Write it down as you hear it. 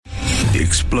The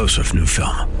explosive new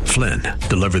film, Flynn,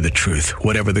 deliver the truth,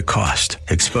 whatever the cost,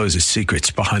 exposes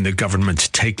secrets behind the government's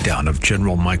takedown of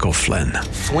General Michael Flynn.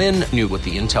 Flynn knew what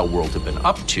the intel world had been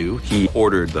up to. He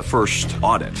ordered the first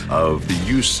audit of the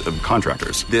use of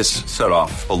contractors. This set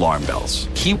off alarm bells.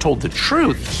 He told the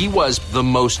truth. He was the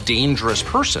most dangerous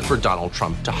person for Donald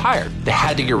Trump to hire. They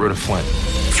had to get rid of Flynn.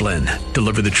 Flynn,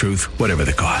 deliver the truth, whatever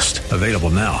the cost. Available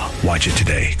now. Watch it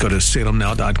today. Go to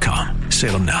salemnow.com.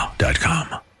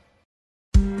 salemnow.com.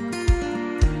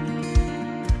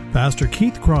 Pastor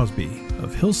Keith Crosby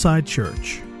of Hillside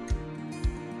Church.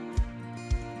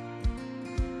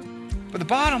 But the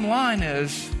bottom line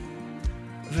is,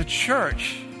 the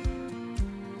church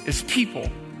is people,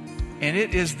 and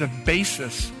it is the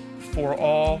basis for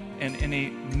all and any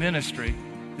ministry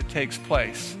that takes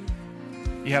place.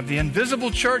 You have the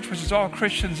invisible church, which is all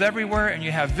Christians everywhere, and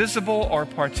you have visible or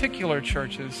particular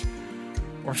churches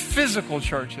or physical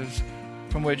churches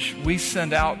from which we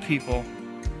send out people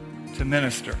to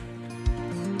minister.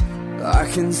 I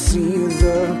can see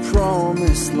the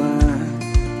promised land,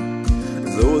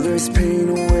 though there's pain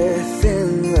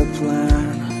within the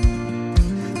plan.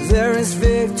 There is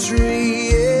victory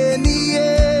in the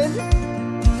end.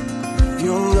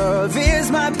 Your love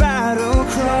is my battle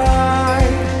cry,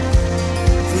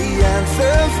 the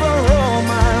answer for all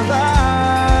my life.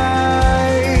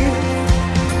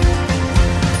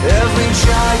 Every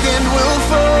giant will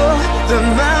fall, the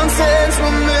mountains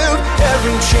will move,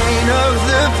 every chain of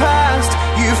the past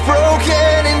you've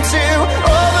broken into.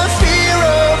 All the fear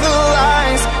of the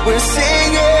lies, we're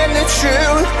singing the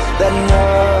truth, that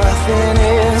nothing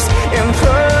is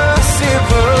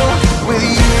impossible with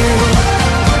you.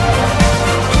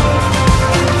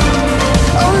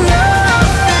 Oh,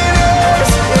 nothing is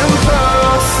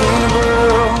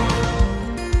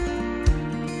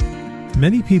impossible.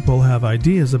 Many people have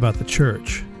ideas about the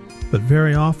church, but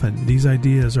very often these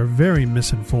ideas are very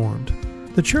misinformed.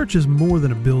 The church is more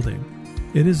than a building.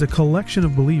 It is a collection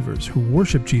of believers who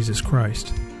worship Jesus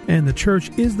Christ, and the church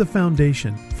is the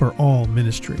foundation for all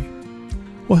ministry.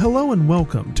 Well, hello and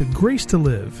welcome to Grace to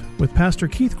Live with Pastor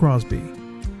Keith Crosby,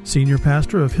 Senior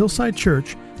Pastor of Hillside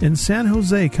Church in San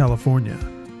Jose, California.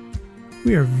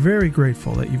 We are very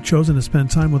grateful that you've chosen to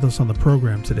spend time with us on the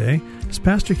program today as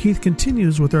Pastor Keith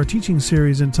continues with our teaching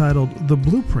series entitled The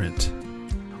Blueprint.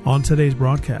 On today's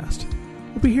broadcast,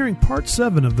 we'll be hearing Part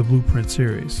 7 of the Blueprint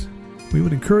series. We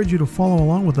would encourage you to follow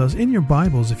along with us in your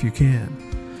Bibles if you can.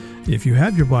 If you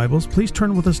have your Bibles, please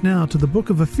turn with us now to the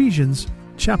book of Ephesians,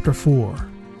 chapter 4.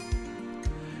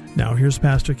 Now here's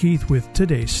Pastor Keith with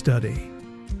today's study.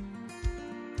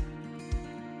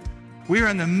 We are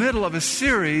in the middle of a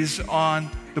series on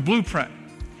the blueprint.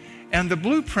 And the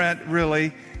blueprint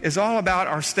really is all about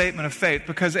our statement of faith,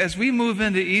 because as we move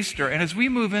into Easter and as we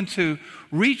move into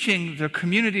reaching the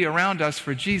community around us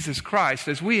for Jesus Christ,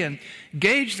 as we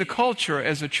engage the culture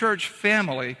as a church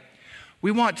family,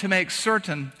 we want to make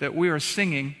certain that we are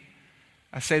singing,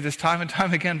 I say this time and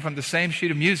time again, from the same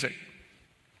sheet of music.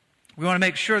 We want to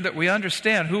make sure that we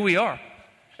understand who we are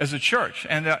as a church.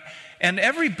 And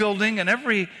every building and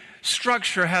every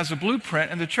structure has a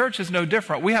blueprint, and the church is no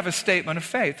different. We have a statement of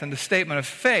faith, and the statement of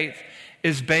faith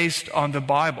is based on the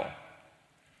Bible.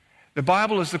 The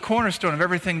Bible is the cornerstone of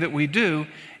everything that we do,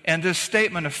 and this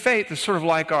statement of faith is sort of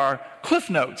like our Cliff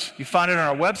Notes. You find it on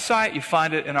our website, you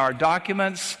find it in our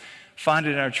documents, find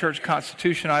it in our church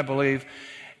constitution, I believe.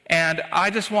 And I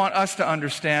just want us to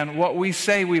understand what we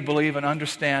say we believe and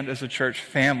understand as a church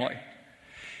family.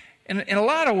 In a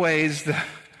lot of ways,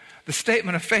 the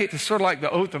statement of faith is sort of like the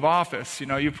oath of office. You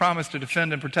know, you promise to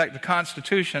defend and protect the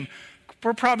Constitution.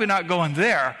 We're probably not going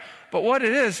there. But what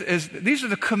it is these are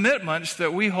the commitments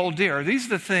that we hold dear. These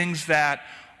are the things that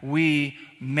we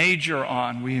major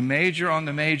on. We major on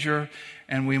the major,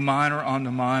 and we minor on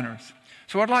the minors.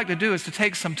 So what I'd like to do is to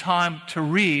take some time to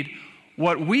read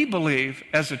what we believe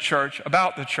as a church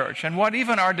about the church, and what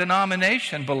even our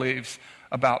denomination believes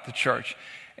about the church.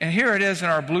 And here it is in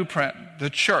our blueprint, the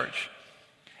church.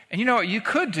 And you know what you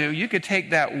could do? You could take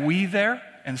that we there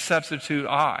and substitute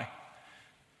I.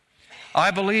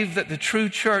 I believe that the true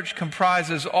church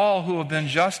comprises all who have been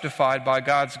justified by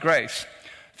God's grace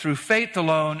through faith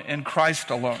alone in Christ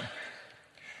alone.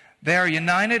 They are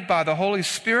united by the Holy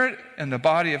Spirit in the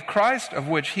body of Christ, of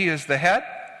which He is the head.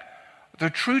 The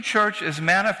true church is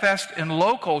manifest in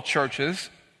local churches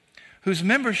whose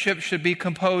membership should be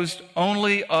composed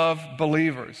only of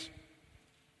believers.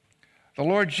 The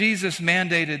Lord Jesus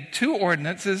mandated two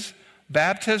ordinances,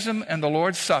 baptism and the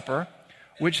Lord's Supper,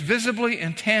 which visibly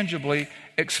and tangibly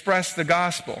express the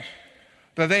gospel,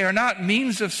 though they are not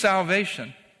means of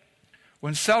salvation.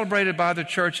 When celebrated by the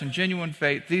church in genuine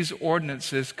faith, these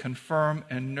ordinances confirm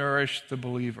and nourish the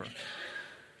believer.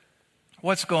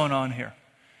 What's going on here?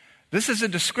 This is a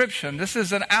description, this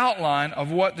is an outline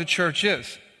of what the church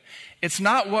is. It's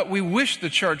not what we wish the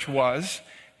church was.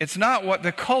 It's not what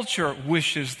the culture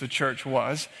wishes the church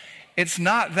was. It's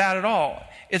not that at all.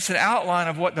 It's an outline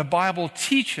of what the Bible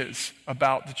teaches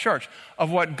about the church, of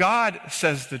what God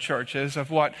says the church is, of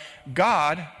what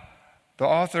God, the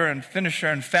author and finisher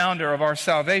and founder of our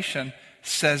salvation,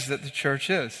 says that the church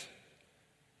is.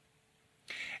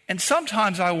 And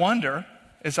sometimes I wonder,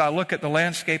 as I look at the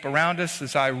landscape around us,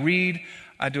 as I read,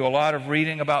 I do a lot of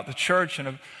reading about the church,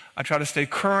 and I try to stay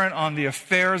current on the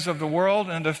affairs of the world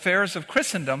and the affairs of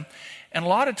Christendom. And a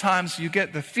lot of times you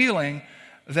get the feeling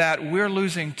that we're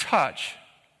losing touch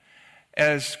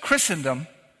as Christendom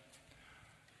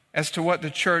as to what the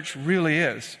church really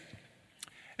is.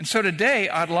 And so today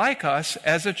I'd like us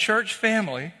as a church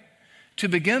family to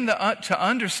begin to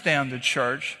understand the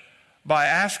church by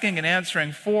asking and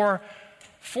answering four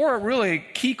really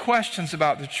key questions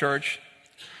about the church,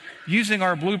 using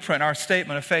our blueprint, our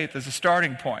statement of faith as a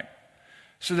starting point,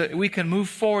 so that we can move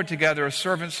forward together as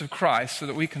servants of Christ, so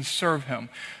that we can serve Him,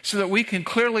 so that we can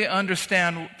clearly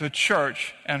understand the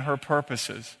church and her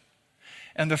purposes.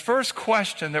 And the first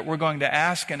question that we're going to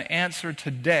ask and answer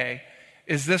today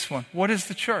is this one: what is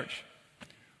the church?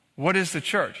 What is the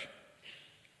church?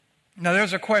 Now,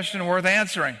 there's a question worth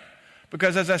answering,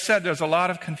 because as I said, there's a lot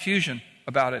of confusion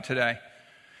about it today.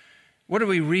 What do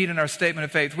we read in our statement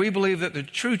of faith? We believe that the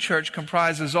true church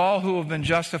comprises all who have been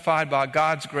justified by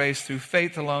God's grace through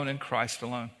faith alone in Christ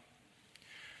alone.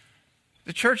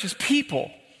 The church is people.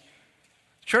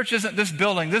 The church isn't this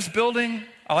building. This building,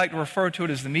 I like to refer to it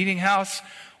as the meeting house.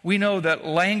 We know that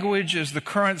language is the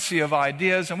currency of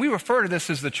ideas, and we refer to this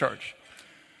as the church.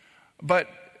 But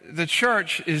the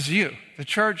church is you. The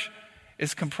church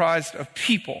is comprised of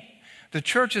people. The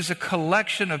church is a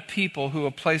collection of people who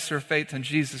have placed their faith in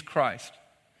Jesus Christ.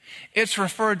 It's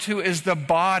referred to as the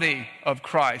body of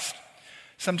Christ.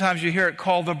 Sometimes you hear it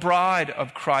called the bride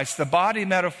of Christ. The body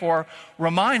metaphor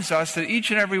reminds us that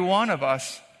each and every one of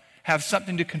us have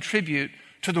something to contribute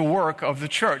to the work of the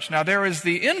church. Now, there is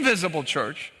the invisible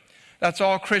church. That's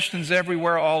all Christians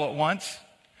everywhere all at once.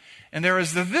 And there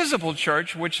is the visible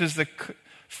church, which is the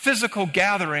physical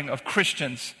gathering of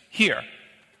Christians here.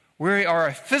 We are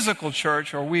a physical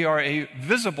church, or we are a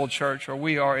visible church, or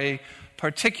we are a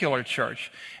particular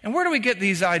church. And where do we get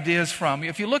these ideas from?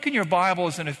 If you look in your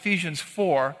Bibles in Ephesians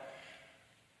 4,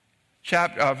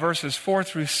 verses 4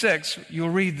 through 6,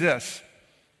 you'll read this: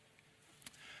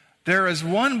 there is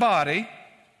one body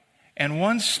and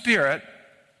one Spirit,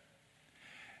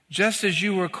 just as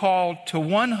you were called to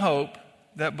one hope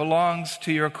that belongs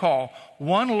to your call.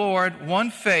 One Lord, one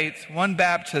faith, one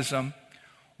baptism,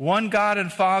 one God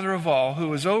and Father of all,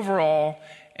 who is over all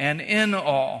and in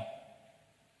all.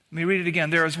 Let me read it again.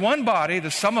 There is one body,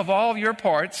 the sum of all of your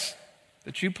parts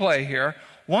that you play here.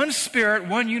 One Spirit,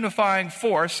 one unifying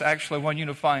force, actually one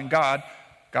unifying God,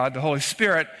 God the Holy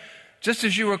Spirit. Just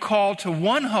as you were called to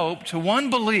one hope, to one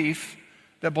belief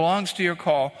that belongs to your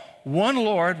call. One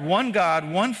Lord, one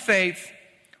God, one faith,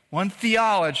 one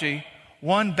theology,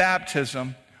 one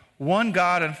baptism, one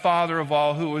God and Father of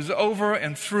all, who is over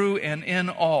and through and in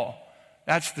all.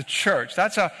 That's the church.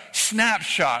 That's a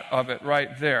snapshot of it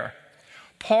right there.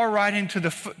 Paul, writing to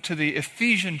the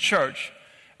Ephesian church,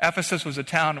 Ephesus was a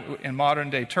town in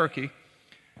modern-day Turkey,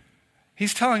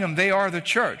 he's telling them they are the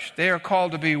church. They are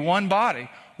called to be one body,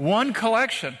 one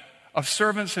collection of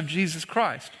servants of Jesus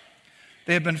Christ.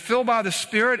 They have been filled by the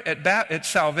Spirit at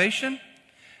salvation,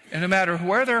 and no matter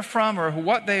where they're from or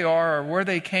what they are or where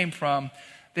they came from,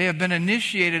 they have been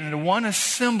initiated into one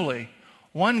assembly,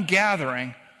 one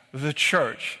gathering, the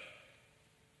church.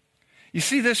 You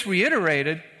see this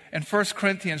reiterated in 1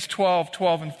 Corinthians 12,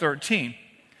 12 and 13.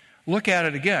 Look at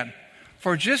it again.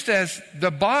 For just as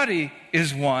the body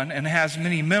is one and has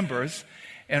many members,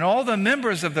 and all the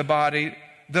members of the body,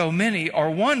 though many, are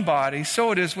one body,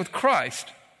 so it is with Christ.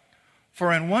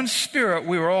 For in one Spirit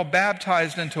we were all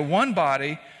baptized into one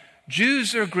body,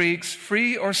 Jews or Greeks,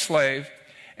 free or slave,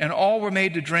 and all were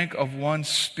made to drink of one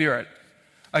Spirit.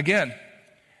 Again,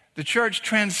 the church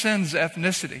transcends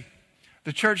ethnicity.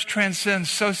 The church transcends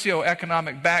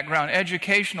socioeconomic background,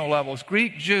 educational levels,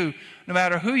 Greek, Jew. No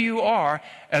matter who you are,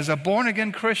 as a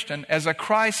born-again Christian, as a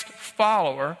Christ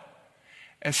follower,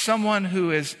 as someone who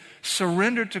is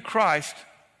surrendered to Christ,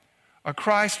 a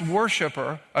Christ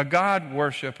worshiper, a God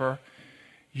worshiper,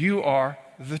 you are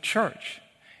the church.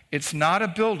 It's not a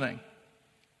building.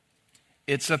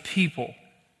 It's a people.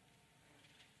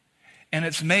 And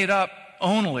it's made up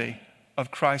only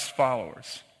of Christ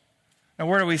followers. Now,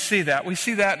 where do we see that? We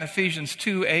see that in Ephesians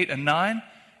 2, 8, and 9,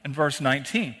 and verse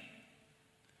 19.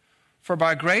 For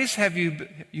by grace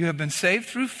you have been saved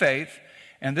through faith,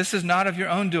 and this is not of your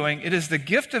own doing. It is the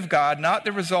gift of God, not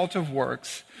the result of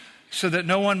works, so that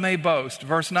no one may boast.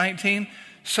 Verse 19,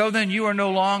 so then you are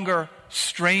no longer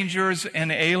strangers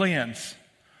and aliens,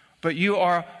 but you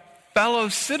are fellow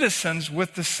citizens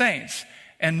with the saints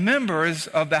and members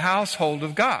of the household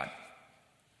of God.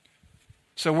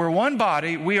 So we're one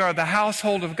body, we are the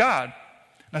household of God.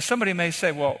 Now somebody may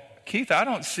say, well, Keith, I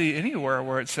don't see anywhere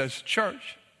where it says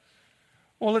church.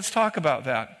 Well, let's talk about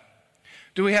that.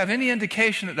 Do we have any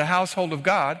indication that the household of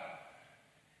God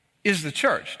is the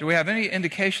church? Do we have any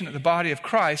indication that the body of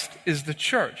Christ is the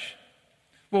church?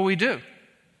 Well, we do.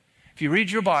 If you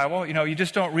read your Bible, you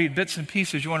just don't read bits and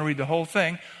pieces, you want to read the whole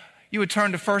thing. You would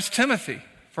turn to 1 Timothy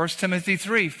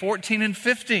 3, 14 and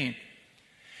 15.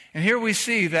 And here we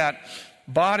see that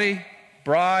body,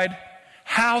 bride,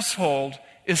 household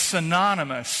is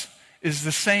synonymous, is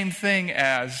the same thing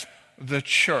as the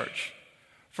church.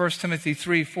 1 Timothy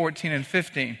 3, 14 and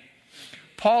 15.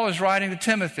 Paul is writing to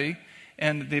Timothy,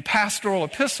 and the pastoral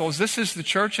epistles, this is the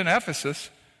church in Ephesus,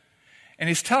 and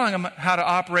he's telling them how to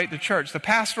operate the church. The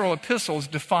pastoral epistles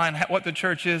define what the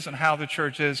church is and how the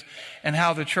church is and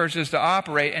how the church is to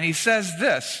operate. And he says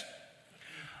this,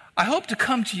 I hope to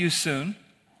come to you soon,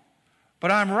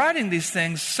 but I'm writing these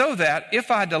things so that if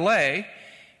I delay,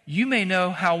 you may know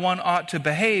how one ought to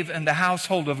behave in the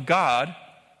household of God,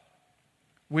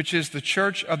 which is the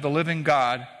church of the living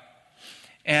God.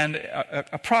 And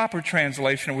a proper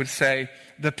translation would say,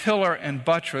 the pillar and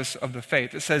buttress of the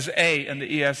faith. It says A in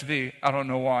the ESV. I don't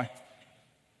know why.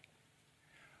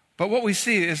 But what we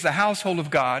see is the household of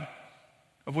God,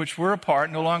 of which we're a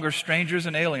part, no longer strangers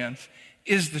and aliens,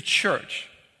 is the church.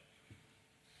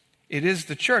 It is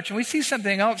the church. And we see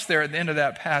something else there at the end of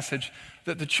that passage,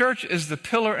 that the church is the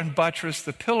pillar and buttress,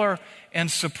 the pillar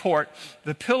and support,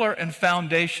 the pillar and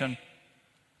foundation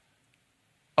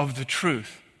of the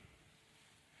truth.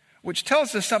 Which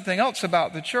tells us something else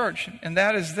about the church, and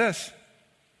that is this.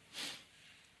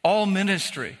 All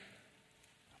ministry,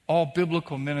 all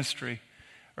biblical ministry,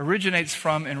 originates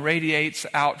from and radiates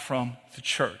out from the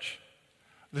church.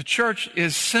 The church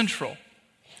is central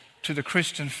to the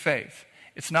Christian faith.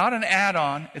 It's not an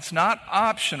add-on, it's not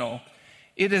optional.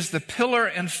 It is the pillar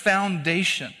and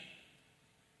foundation.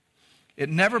 It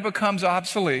never becomes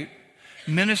obsolete.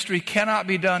 Ministry cannot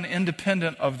be done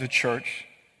independent of the church.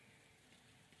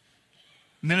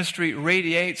 Ministry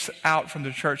radiates out from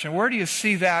the church. And where do you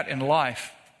see that in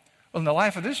life? Well, in the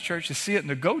life of this church, you see it in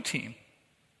the Go team.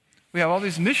 We have all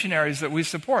these missionaries that we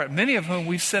support, many of whom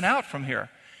we've sent out from here.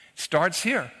 It starts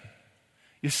here.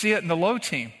 You see it in the Low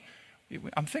team.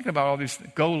 I'm thinking about all these,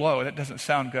 Go Low, that doesn't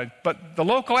sound good. But the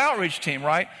local outreach team,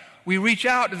 right? We reach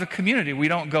out to the community. We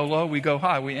don't go low, we go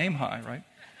high. We aim high, right?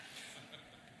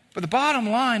 But the bottom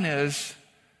line is,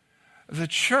 the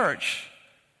church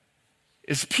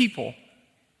is people.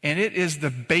 And it is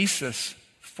the basis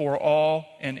for all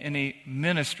and any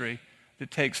ministry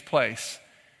that takes place.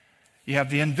 You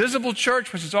have the invisible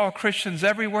church, which is all Christians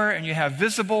everywhere, and you have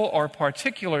visible or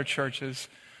particular churches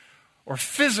or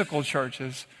physical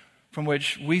churches from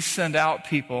which we send out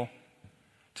people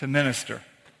to minister.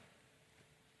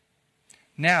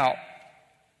 Now,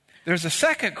 there's a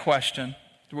second question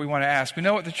that we want to ask. We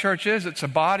know what the church is. It's a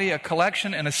body, a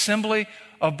collection, an assembly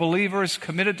of believers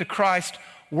committed to Christ,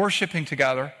 worshiping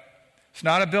together. It's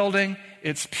not a building,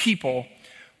 it's people.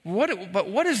 But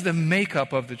what is the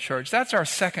makeup of the church? That's our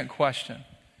second question.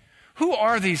 Who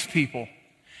are these people?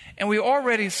 And we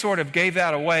already sort of gave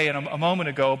that away a moment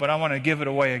ago, but I want to give it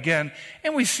away again.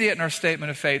 And we see it in our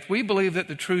statement of faith. We believe that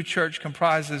the true church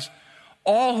comprises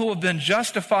all who have been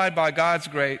justified by God's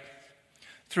grace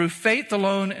through faith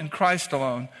alone in Christ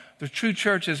alone. The true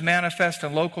church is manifest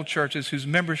in local churches whose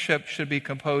membership should be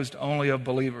composed only of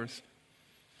believers.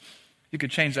 You could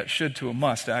change that should to a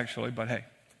must, actually, but hey.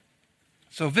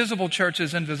 So visible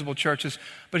churches, invisible churches.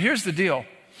 But here's the deal.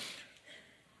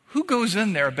 Who goes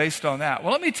in there based on that?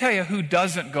 Well, let me tell you who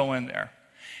doesn't go in there.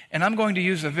 And I'm going to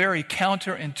use a very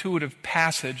counterintuitive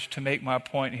passage to make my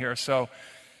point here. So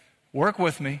work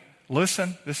with me.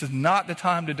 Listen. This is not the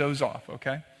time to doze off,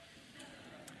 okay?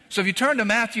 So if you turn to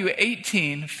Matthew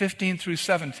 18, 15 through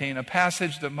 17, a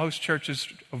passage that most churches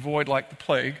avoid like the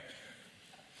plague,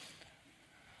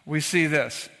 we see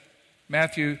this.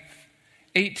 Matthew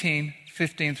 18,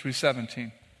 15 through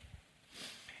 17.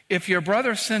 If your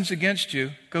brother sins against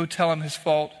you, go tell him his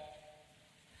fault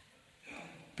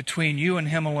between you and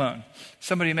him alone.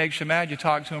 Somebody makes you mad, you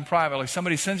talk to him privately.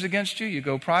 Somebody sins against you, you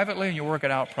go privately and you work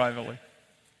it out privately.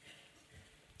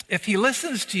 If he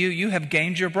listens to you, you have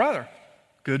gained your brother.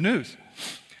 Good news.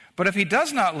 But if he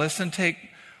does not listen, take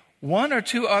 1 or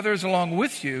 2 others along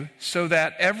with you, so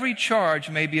that every charge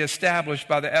may be established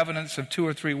by the evidence of 2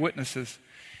 or 3 witnesses.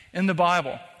 In the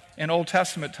Bible, in Old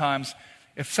Testament times,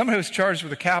 if somebody was charged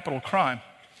with a capital crime,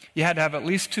 you had to have at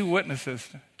least 2 witnesses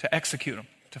to execute them,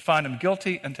 to find them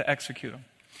guilty and to execute them.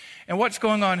 And what's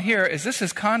going on here is this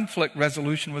is conflict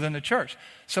resolution within the church.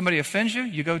 Somebody offends you,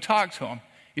 you go talk to them.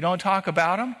 You don't talk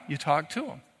about them, you talk to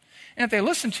them. And if they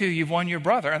listen to you, you've won your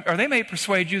brother. Or they may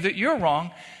persuade you that you're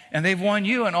wrong, and they've won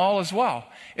you and all as well.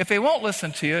 If they won't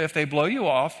listen to you, if they blow you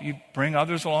off, you bring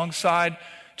others alongside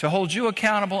to hold you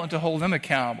accountable and to hold them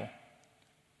accountable.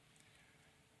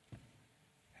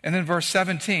 And then verse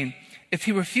 17, if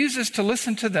he refuses to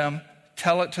listen to them,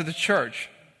 tell it to the church.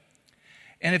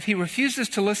 And if he refuses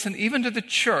to listen even to the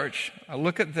church,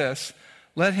 look at this,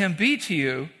 let him be to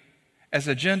you as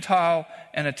a Gentile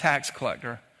and a tax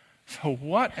collector. So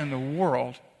what in the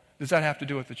world does that have to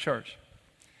do with the church?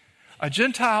 A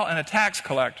Gentile and a tax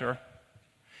collector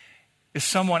is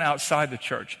someone outside the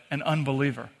church, an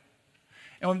unbeliever.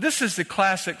 And this is the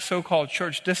classic so-called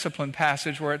church discipline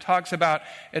passage where it talks about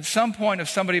at some point if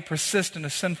somebody persists in a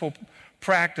sinful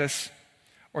practice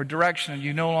or direction,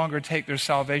 you no longer take their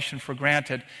salvation for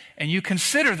granted. And you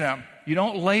consider them. You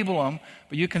don't label them,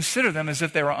 but you consider them as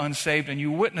if they were unsaved and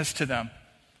you witness to them.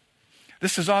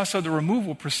 This is also the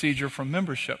removal procedure from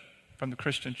membership from the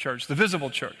Christian church, the visible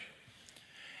church.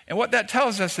 And what that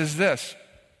tells us is this.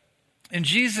 In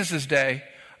Jesus' day,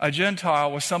 a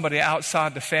Gentile was somebody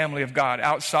outside the family of God,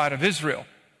 outside of Israel.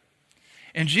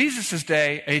 In Jesus'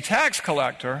 day, a tax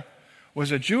collector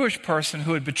was a Jewish person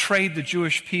who had betrayed the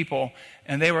Jewish people,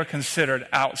 and they were considered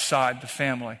outside the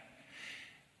family.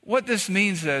 What this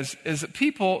means is that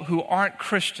people who aren't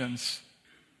Christians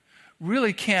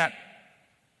really can't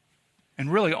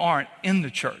and really aren't in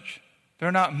the church.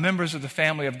 They're not members of the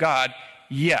family of God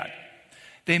yet.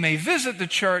 They may visit the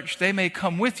church, they may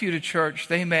come with you to church,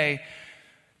 they may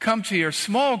come to your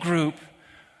small group,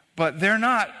 but they're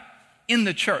not in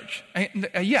the church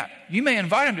yet. You may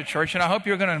invite them to church, and I hope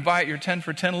you're going to invite your 10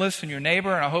 for 10 list and your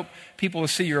neighbor, and I hope people will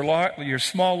see your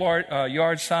small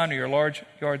yard sign or your large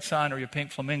yard sign or your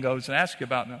pink flamingos and ask you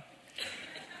about them.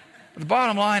 But the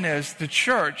bottom line is the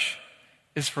church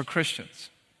is for Christians.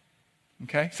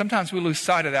 Okay? Sometimes we lose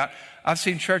sight of that. I've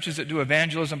seen churches that do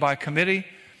evangelism by committee.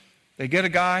 They get a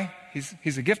guy,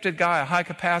 he's a gifted guy, a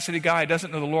high-capacity guy, he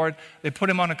doesn't know the Lord. They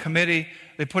put him on a committee,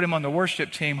 they put him on the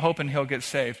worship team, hoping he'll get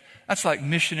saved. That's like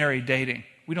missionary dating.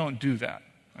 We don't do that,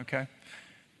 okay?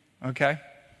 Okay?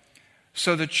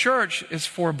 So the church is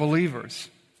for believers.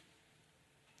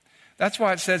 That's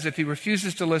why it says if he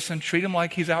refuses to listen, treat him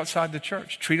like he's outside the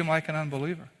church. Treat him like an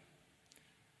unbeliever.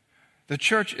 The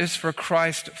church is for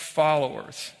Christ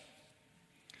followers.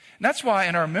 And that's why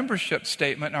in our membership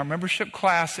statement, in our membership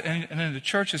class, and in the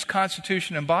church's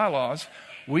constitution and bylaws,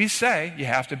 we say you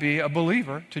have to be a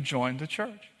believer to join the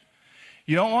church.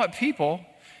 You don't want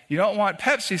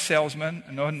Pepsi salesmen,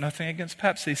 nothing against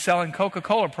Pepsi, selling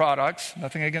Coca-Cola products,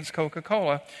 nothing against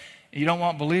Coca-Cola. You don't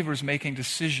want believers making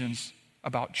decisions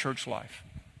about church life.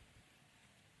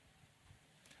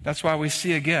 That's why we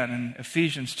see again in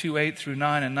Ephesians 2:8 through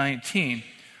 9 and 19,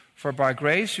 for by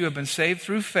grace you have been saved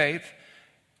through faith,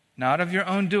 not of your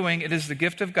own doing. It is the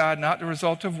gift of God, not the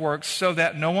result of works, so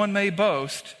that no one may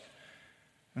boast.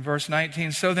 In verse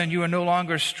 19, so then you are no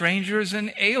longer strangers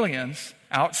and aliens,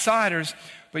 outsiders,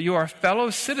 but you are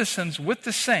fellow citizens with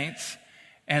the saints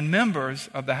and members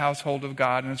of the household of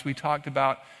God. And as we talked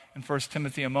about in 1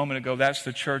 Timothy a moment ago, that's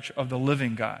the church of the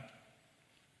living God.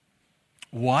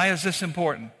 Why is this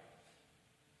important?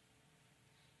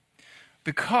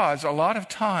 Because a lot of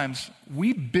times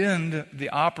we bend the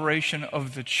operation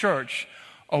of the church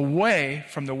away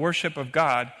from the worship of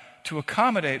God to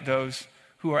accommodate those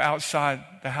who are outside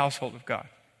the household of God.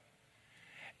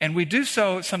 And we do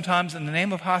so sometimes in the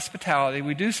name of hospitality.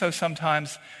 We do so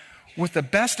sometimes with the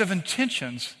best of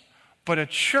intentions. But a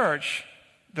church,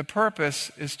 the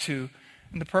purpose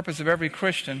of every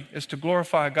Christian is to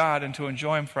glorify God and to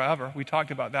enjoy Him forever. We talked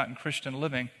about that in Christian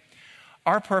living.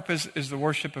 Our purpose is the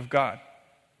worship of God.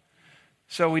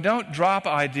 So we don't drop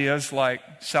ideas like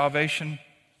salvation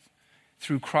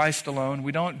through Christ alone.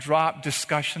 We don't drop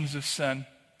discussions of sin.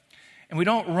 And we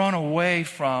don't run away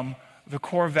from the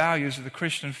core values of the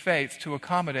Christian faith to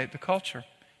accommodate the culture.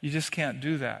 You just can't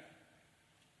do that.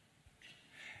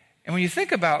 And when you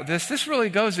think about this, this really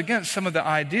goes against some of the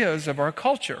ideas of our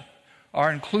culture, our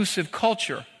inclusive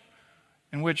culture,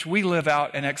 in which we live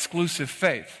out an exclusive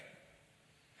faith.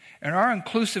 In our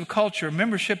inclusive culture,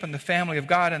 membership in the family of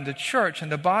God and the church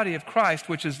and the body of Christ,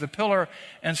 which is the pillar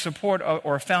and support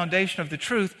or foundation of the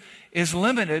truth, is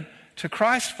limited to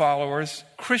Christ followers,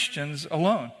 Christians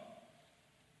alone.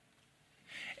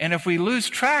 And if we lose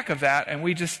track of that and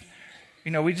we just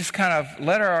kind of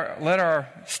let our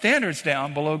standards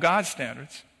down below God's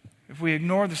standards, if we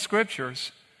ignore the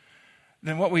Scriptures,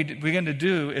 then what we begin to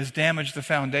do is damage the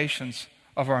foundations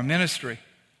of our ministry.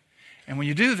 And when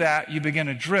you do that, you begin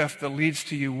a drift that leads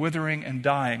to you withering and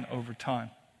dying over time.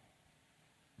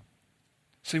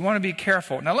 So you want to be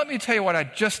careful. Now let me tell you what I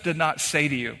just did not say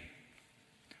to you.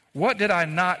 What did I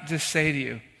not just say to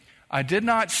you? I did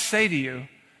not say to you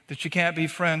that you can't be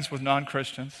friends with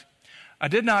non-Christians. I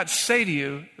did not say to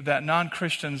you that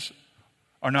non-Christians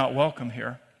are not welcome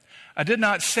here. I did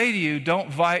not say to you, don't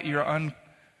invite your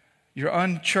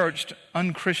unchurched,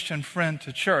 unchristian friend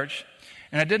to church.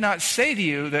 And I did not say to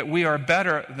you that we are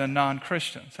better than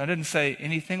non-Christians. I didn't say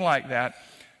anything like that.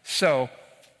 So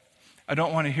I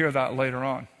don't want to hear that later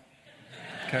on.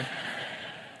 Okay?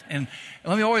 And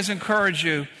let me always encourage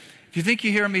you, if you think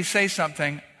you hear me say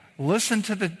something, listen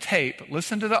to the tape,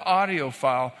 listen to the audio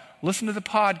file, listen to the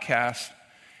podcast,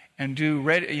 and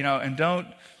and don't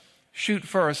shoot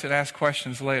first and ask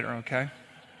questions later, okay?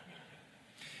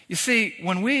 You see,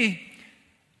 when we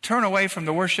turn away from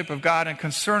the worship of God and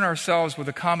concern ourselves with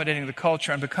accommodating the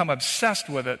culture and become obsessed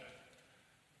with it,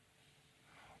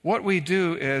 what we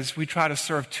do is we try to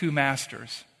serve two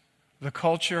masters, the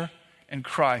culture and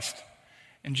Christ.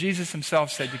 And Jesus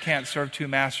himself said you can't serve two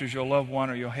masters. You'll love one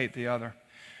or you'll hate the other.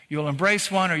 You'll embrace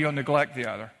one or you'll neglect the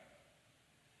other.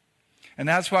 And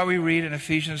that's why we read in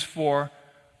Ephesians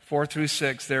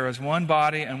 4:4-6, there is one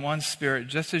body and one spirit,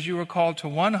 just as you were called to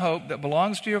one hope that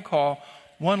belongs to your call,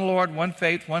 one Lord, one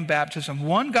faith, one baptism,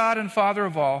 one God and Father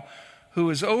of all, who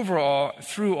is over all,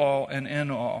 through all, and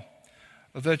in all.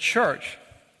 The church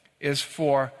is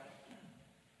for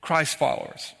Christ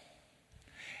followers.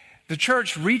 The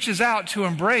church reaches out to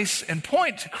embrace and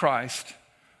point to Christ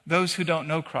those who don't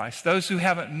know Christ, those who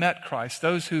haven't met Christ,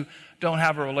 those who don't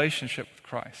have a relationship with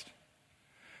Christ.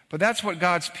 But that's what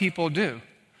God's people do.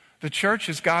 The church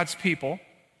is God's people.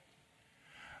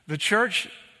 The church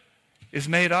is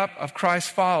made up of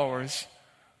Christ followers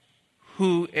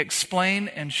who explain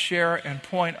and share and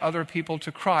point other people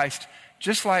to Christ,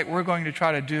 just like we're going to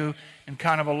try to do in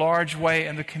kind of a large way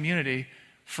in the community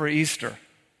for Easter.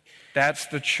 That's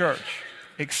the church.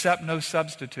 Accept no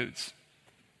substitutes.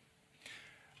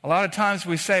 A lot of times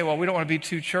we say, well, we don't want to be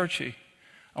too churchy.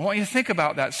 I want you to think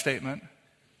about that statement.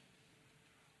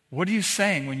 What are you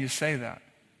saying when you say that?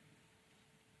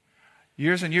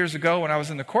 Years and years ago, when I was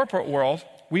in the corporate world,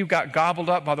 we got gobbled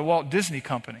up by the Walt Disney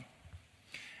Company.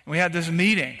 And we had this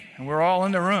meeting, and we're all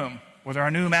in the room with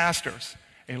our new masters,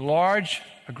 a large,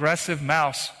 aggressive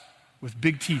mouse with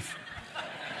big teeth.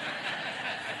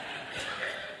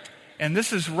 And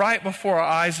this is right before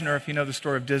Eisner, if you know the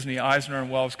story of Disney, Eisner and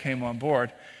Wells came on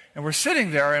board. And we're sitting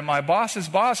there, and my boss's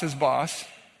boss's boss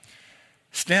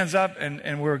stands up,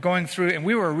 and we're going through, and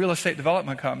we were a real estate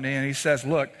development company, and he says,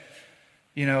 look,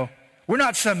 we're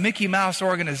not some Mickey Mouse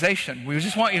organization. We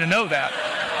just want you to know that.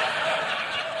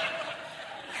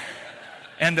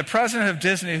 And the president of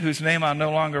Disney, whose name I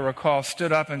no longer recall,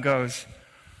 stood up and goes,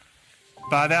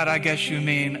 by that I guess you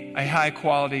mean a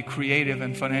high-quality, creative,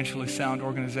 and financially sound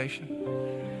organization.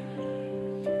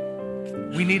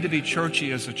 We need to be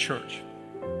churchy as a church.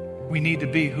 We need to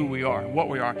be who we are, what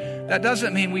we are. That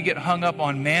doesn't mean we get hung up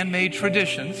on man-made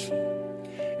traditions.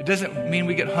 It doesn't mean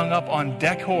we get hung up on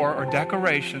decor or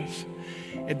decorations.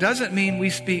 It doesn't mean we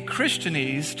speak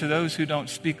Christianese to those who don't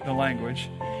speak the language.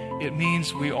 It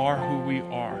means we are who we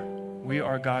are. We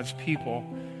are God's people,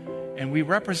 and we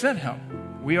represent Him.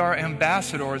 We are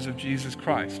ambassadors of Jesus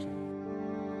Christ.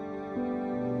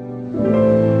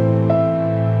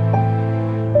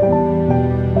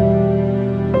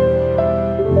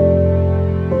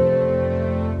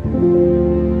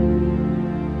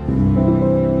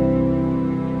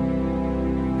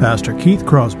 Pastor Keith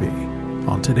Crosby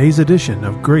on today's edition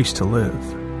of Grace to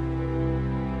Live.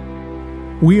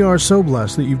 We are so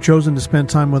blessed that you've chosen to spend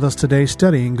time with us today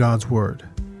studying God's Word.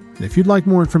 And if you'd like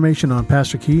more information on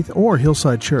Pastor Keith or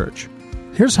Hillside Church,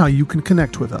 here's how you can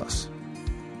connect with us.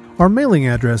 Our mailing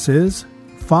address is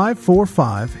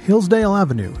 545 Hillsdale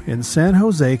Avenue in San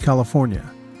Jose, California,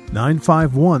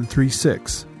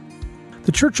 95136.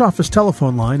 The church office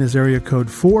telephone line is area code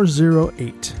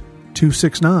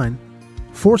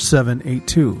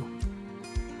 408-269-4782.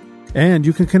 And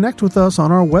you can connect with us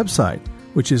on our website,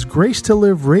 which is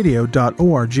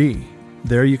gracetoliveradio.org.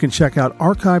 There you can check out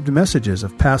archived messages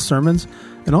of past sermons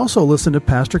and also listen to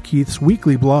Pastor Keith's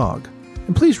weekly blog.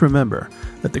 And please remember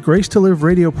that the Grace to Live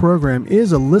radio program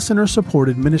is a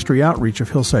listener-supported ministry outreach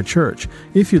of Hillside Church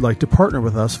if you'd like to partner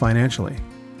with us financially.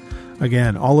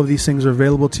 Again, all of these things are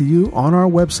available to you on our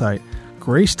website,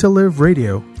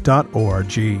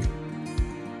 gracetoliveradio.org.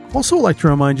 Also, I'd like to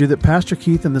remind you that Pastor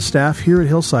Keith and the staff here at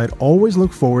Hillside always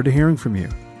look forward to hearing from you.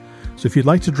 So if you'd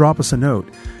like to drop us a note,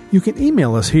 you can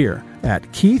email us here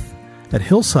at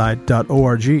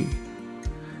keith@hillside.org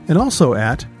and also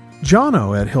at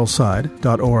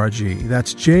jono@hillside.org.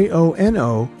 That's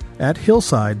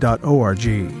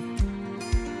JONO@hillside.org.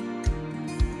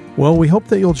 Well, we hope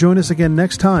that you'll join us again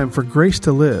next time for Grace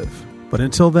to Live. But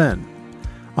until then,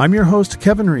 I'm your host,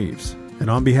 Kevin Reeves, and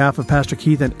on behalf of Pastor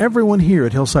Keith and everyone here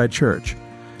at Hillside Church,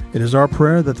 it is our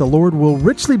prayer that the Lord will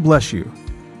richly bless you.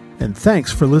 And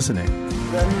thanks for listening.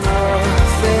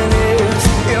 Nothing is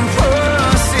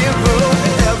impossible.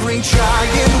 Every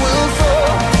giant will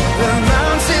fall. The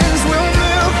mountains will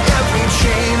move. Every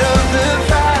chain of the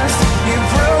past you've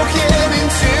broken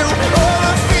into. All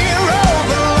the fear, all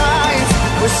the lies.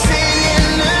 We're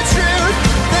seeing the truth.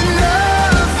 That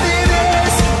nothing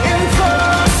is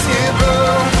impossible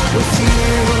with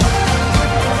you.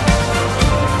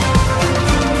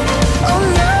 Oh,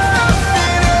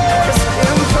 nothing is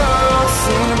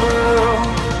impossible.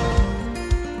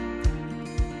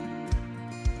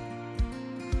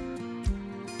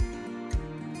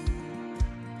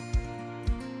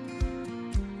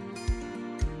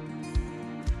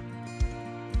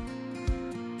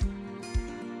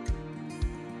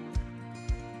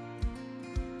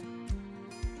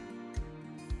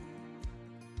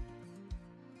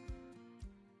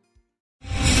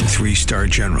 Three-star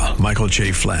General Michael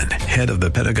J. Flynn, head of the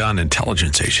Pentagon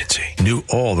Intelligence Agency, knew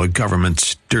all the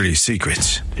government's dirty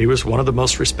secrets. He was one of the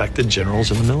most respected generals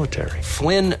in the military.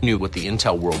 Flynn knew what the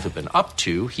intel world had been up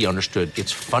to. He understood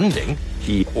its funding.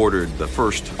 He ordered the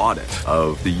first audit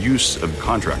of the use of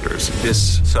contractors.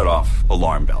 This set off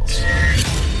alarm bells.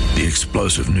 The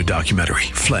explosive new documentary,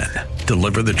 Flynn,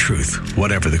 Deliver the Truth,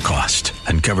 Whatever the Cost,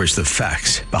 uncovers the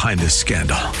facts behind this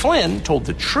scandal. Flynn told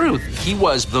the truth. He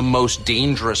was the most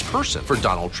dangerous person for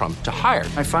Donald Trump to hire.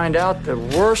 I find out the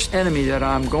worst enemy that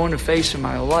I'm going to face in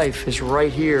my life is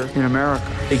right here in America.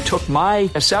 They took my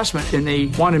assessment and they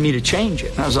wanted me to change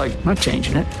it. And I was like, I'm not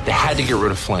changing it. They had to get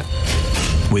rid of Flynn.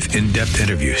 With in-depth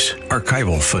interviews,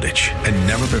 archival footage, and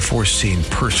never-before-seen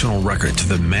personal records of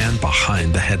the man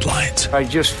behind the headlines. I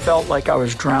just felt like I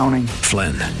was drowning.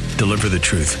 Flynn, Deliver the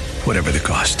Truth, Whatever the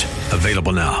Cost.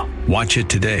 Available now. Watch it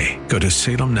today. Go to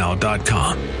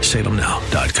salemnow.com.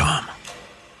 salemnow.com.